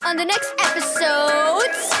on the next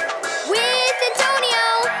episodes with Antonio.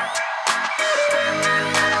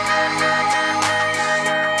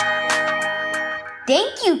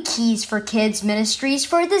 Thank you, Keys for Kids Ministries,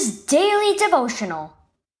 for this daily devotional.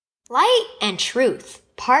 Light and Truth,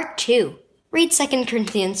 Part 2. Read 2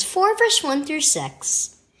 Corinthians 4, verse 1 through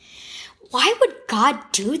 6. Why would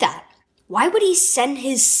God do that? Why would he send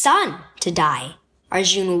his son to die?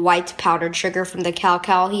 Arjun wiped powdered sugar from the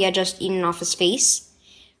cow he had just eaten off his face.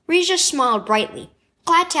 Rija smiled brightly,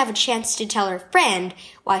 glad to have a chance to tell her friend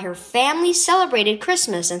why her family celebrated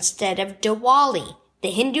Christmas instead of Diwali, the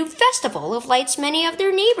Hindu festival of lights many of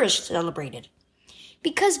their neighbors celebrated.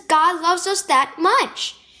 Because God loves us that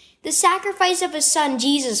much. The sacrifice of his son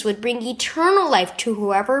Jesus would bring eternal life to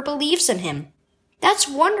whoever believes in him. That's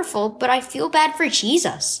wonderful, but I feel bad for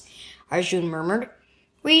Jesus, Arjun murmured.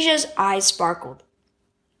 Rija's eyes sparkled.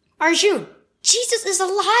 Arjun, Jesus is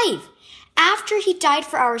alive. After he died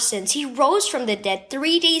for our sins, he rose from the dead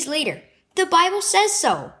 3 days later. The Bible says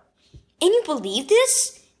so. And you believe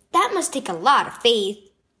this? That must take a lot of faith.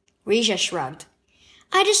 Rija shrugged.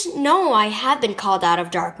 I just know I have been called out of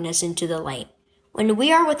darkness into the light. When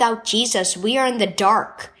we are without Jesus, we are in the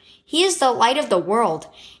dark. He is the light of the world,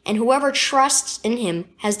 and whoever trusts in him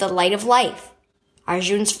has the light of life.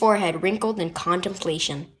 Arjun's forehead wrinkled in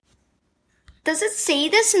contemplation. Does it say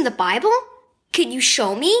this in the Bible? Could you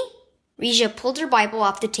show me? Rija pulled her Bible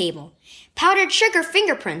off the table, powdered sugar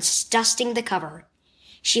fingerprints dusting the cover.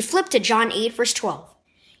 She flipped to John 8, verse 12.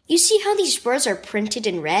 You see how these words are printed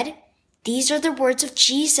in red? These are the words of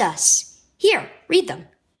Jesus. Here, read them.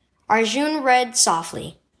 Arjun read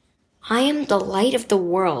softly. I am the light of the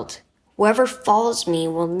world. Whoever follows me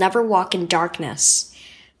will never walk in darkness,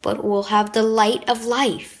 but will have the light of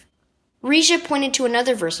life. Rija pointed to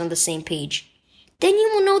another verse on the same page. Then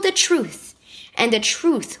you will know the truth, and the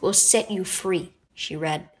truth will set you free, she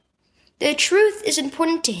read. The truth is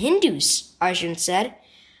important to Hindus, Arjun said.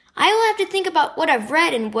 I will have to think about what I've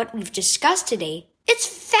read and what we've discussed today. It's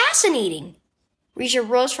fascinating. Rija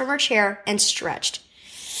rose from her chair and stretched.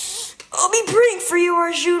 I'll be praying for you,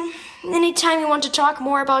 Arjun. Anytime you want to talk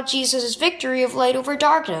more about Jesus' victory of light over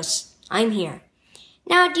darkness, I'm here.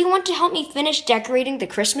 Now, do you want to help me finish decorating the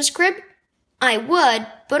Christmas crib? I would,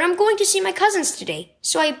 but I'm going to see my cousins today,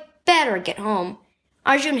 so I better get home.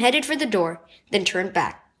 Arjun headed for the door, then turned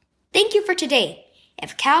back. Thank you for today.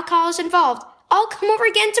 If Cal is involved, I'll come over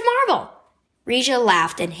again to marvel. Rija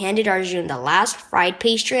laughed and handed Arjun the last fried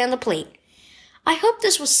pastry on the plate. I hope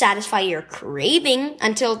this will satisfy your craving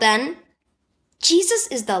until then. Jesus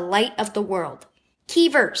is the light of the world. Key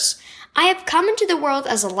verse. I have come into the world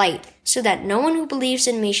as a light, so that no one who believes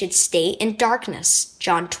in me should stay in darkness.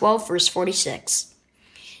 John 12, verse 46.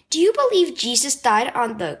 Do you believe Jesus died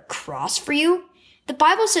on the cross for you? The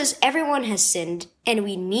Bible says everyone has sinned, and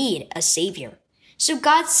we need a Savior. So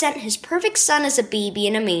God sent his perfect Son as a baby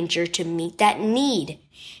in a manger to meet that need.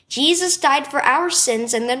 Jesus died for our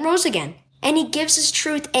sins and then rose again, and he gives his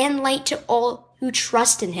truth and light to all who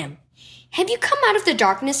trust in him. Have you come out of the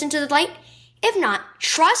darkness into the light? If not,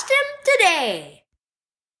 trust him today.